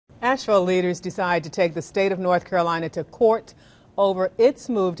Asheville leaders decide to take the state of North Carolina to court over its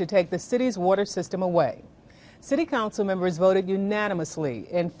move to take the city's water system away. City council members voted unanimously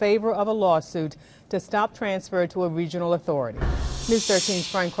in favor of a lawsuit to stop transfer to a regional authority. News 13's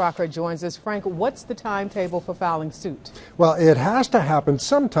Frank Crocker joins us. Frank, what's the timetable for filing suit? Well, it has to happen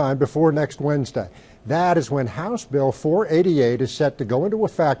sometime before next Wednesday. That is when House Bill 488 is set to go into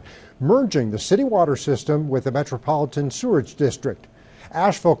effect, merging the city water system with the Metropolitan Sewerage District.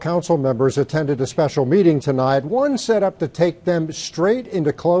 Asheville council members attended a special meeting tonight, one set up to take them straight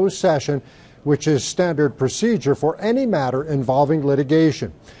into closed session, which is standard procedure for any matter involving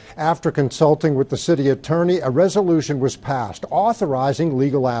litigation. After consulting with the city attorney, a resolution was passed authorizing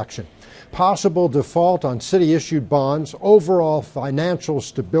legal action. Possible default on city-issued bonds, overall financial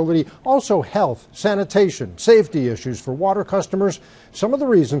stability, also health, sanitation, safety issues for water customers. Some of the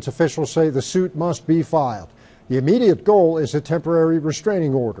reasons officials say the suit must be filed. The immediate goal is a temporary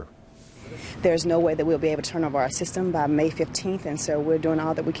restraining order. There's no way that we'll be able to turn over our system by May 15th, and so we're doing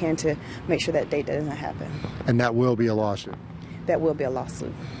all that we can to make sure that date doesn't happen. And that will be a lawsuit? That will be a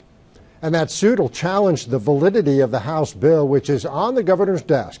lawsuit. And that suit will challenge the validity of the House bill, which is on the governor's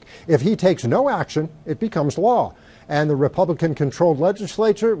desk. If he takes no action, it becomes law. And the Republican-controlled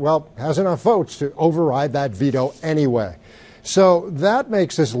legislature, well, has enough votes to override that veto anyway. So that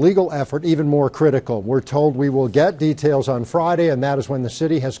makes this legal effort even more critical. We're told we will get details on Friday, and that is when the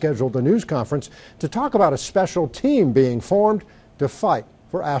city has scheduled a news conference to talk about a special team being formed to fight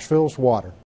for Asheville's water.